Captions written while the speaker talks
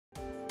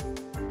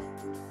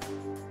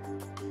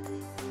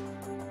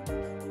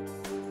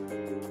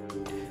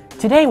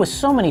Today, with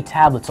so many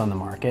tablets on the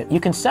market, you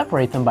can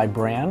separate them by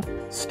brand,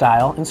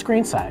 style, and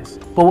screen size.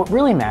 But what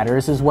really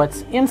matters is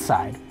what's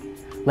inside.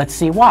 Let's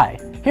see why.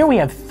 Here we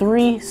have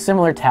three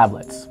similar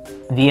tablets: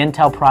 the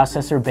Intel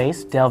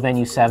processor-based Dell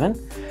Venue 7,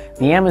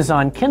 the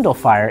Amazon Kindle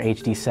Fire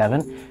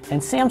HD7,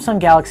 and Samsung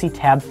Galaxy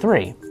Tab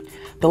 3.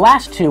 The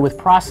last two with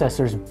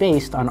processors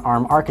based on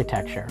ARM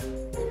architecture.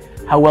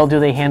 How well do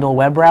they handle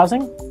web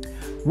browsing?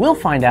 We'll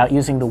find out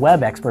using the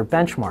Web Expert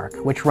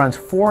benchmark, which runs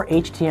 4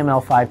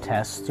 HTML5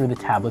 tests through the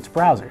tablet's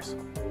browsers.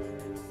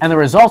 And the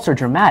results are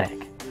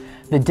dramatic.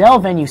 The Dell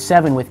Venue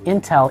 7 with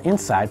Intel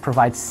inside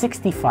provides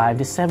 65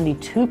 to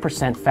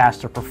 72%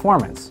 faster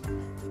performance.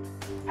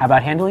 How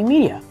about handling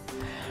media?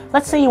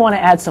 Let's say you want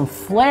to add some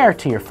flair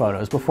to your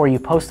photos before you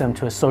post them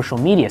to a social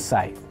media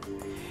site.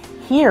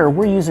 Here,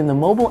 we're using the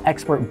Mobile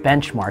Expert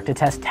benchmark to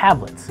test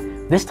tablets,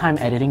 this time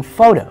editing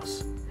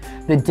photos.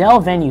 The Dell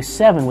Venue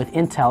 7 with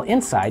Intel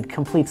inside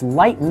completes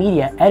light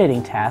media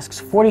editing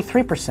tasks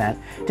 43%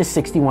 to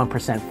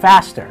 61%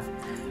 faster.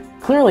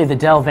 Clearly, the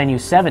Dell Venue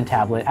 7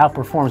 tablet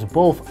outperforms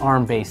both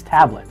ARM-based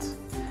tablets.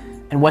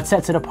 And what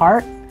sets it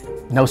apart?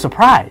 No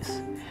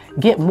surprise.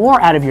 Get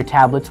more out of your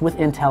tablets with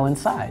Intel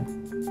inside.